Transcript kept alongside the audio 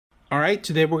All right,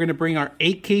 today we're going to bring our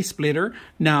 8K splitter.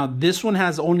 Now, this one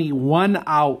has only 1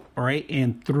 out, all right,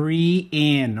 and 3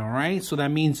 in, all right? So that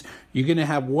means you're going to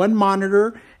have 1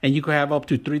 monitor and you can have up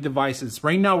to 3 devices.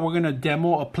 Right now, we're going to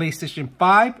demo a PlayStation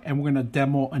 5 and we're going to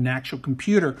demo an actual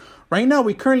computer. Right now,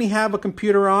 we currently have a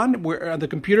computer on where the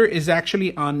computer is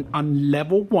actually on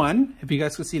level 1, if you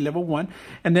guys can see level 1.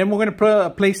 And then we're going to put a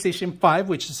PlayStation 5,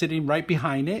 which is sitting right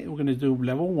behind it. We're going to do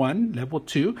level 1, level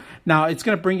 2. Now, it's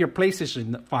going to bring your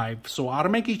PlayStation 5. So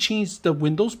automatically change the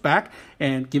windows back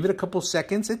and give it a couple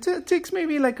seconds. It takes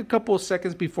maybe like a couple of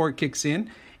seconds before it kicks in.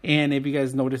 And if you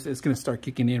guys notice, it's going to start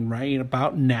kicking in right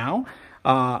about now.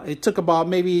 It took about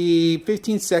maybe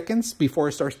 15 seconds before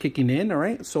it starts kicking in. All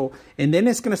right. So, and then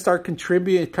it's going to start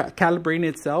calibrating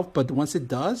itself. But once it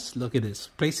does, look at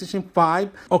this. PlayStation 5.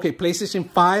 Okay. PlayStation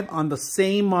 5 on the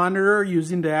same monitor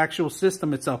using the actual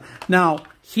system itself. Now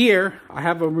here I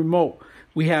have a remote.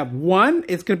 We have 1,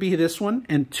 it's going to be this one,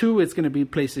 and 2, it's going to be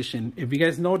PlayStation. If you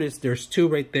guys notice, there's 2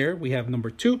 right there. We have number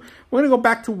 2. We're going to go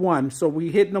back to 1. So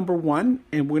we hit number 1,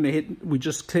 and we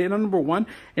just hit on number 1,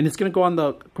 and it's going to go on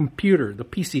the computer, the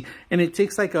PC. And it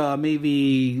takes like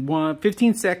maybe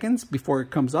 15 seconds before it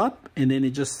comes up, and then it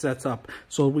just sets up.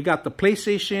 So we got the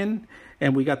PlayStation,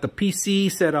 and we got the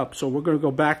PC set up. So we're going to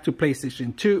go back to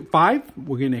PlayStation 5.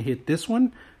 We're going to hit this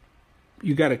one.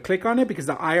 You got to click on it because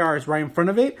the IR is right in front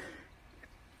of it.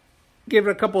 Give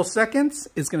it a couple of seconds,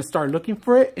 it's going to start looking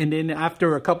for it. And then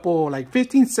after a couple, like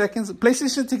 15 seconds,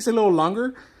 PlayStation takes a little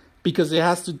longer because it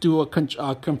has to do a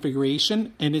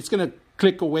configuration. And it's going to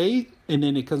click away and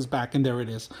then it comes back and there it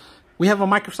is. We have a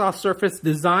Microsoft Surface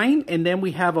design and then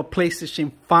we have a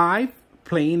PlayStation 5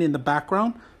 playing in the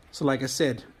background. So like I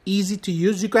said, easy to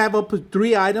use. You can have up to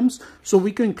 3 items. So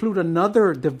we can include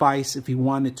another device if you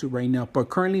wanted to right now. But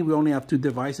currently we only have 2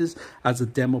 devices as a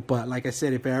demo. But like I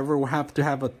said, if I ever have to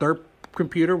have a third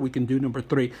computer, we can do number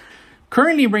 3.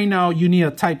 Currently right now you need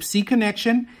a Type-C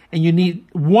connection and you need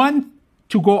 1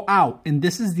 to go out, and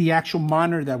this is the actual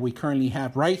monitor that we currently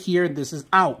have right here. This is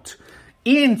out.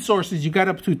 In sources, you got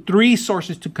up to 3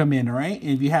 sources to come in. All right,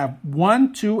 and if you have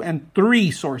 1, 2, and 3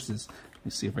 sources, let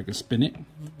me see if I can spin it.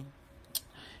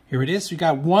 Here it is. We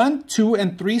got 1, 2,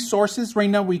 and 3 sources. Right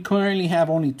now we currently have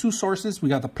only 2 sources. We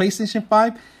got the PlayStation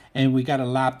 5 and we got a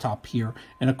laptop here.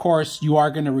 And of course, you are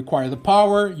going to require the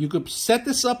power. You could set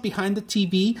this up behind the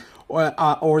TV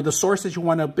or the source that you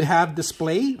want to have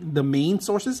display, the main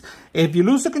sources. If you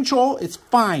lose the control, it's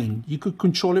fine. You could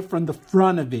control it from the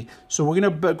front of it. So we're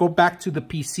going to go back to the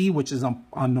PC, which is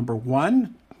on number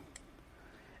 1.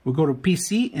 We'll go to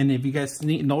PC, and if you guys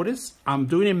notice, I'm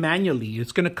doing it manually.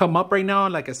 It's going to come up right now.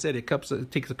 Like I said, it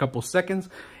takes a couple seconds,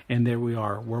 and there we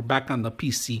are. We're back on the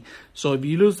PC. So if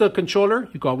you lose the controller,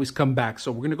 you can always come back.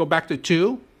 So we're going to go back to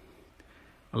 2.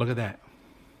 Oh, look at that.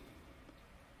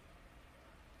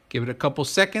 Give it a couple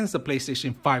seconds. The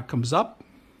PlayStation 5 comes up.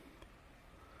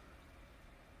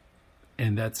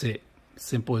 And that's it.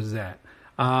 Simple as that.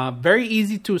 Very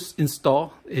easy to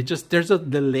install. There's a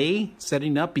delay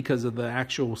setting up because of the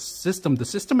actual system. The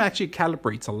system actually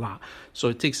calibrates a lot, so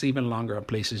it takes even longer on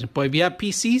PlayStation. But if you have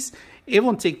PCs, it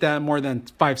won't take that more than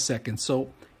 5 seconds. So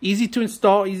easy to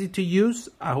install, easy to use.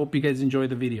 I hope you guys enjoy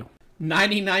the video.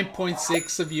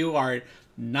 99.6 of you are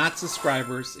not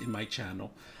subscribers in my channel.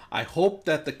 I hope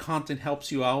that the content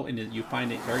helps you out and that you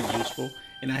find it very useful.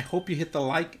 And I hope you hit the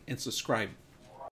like and subscribe.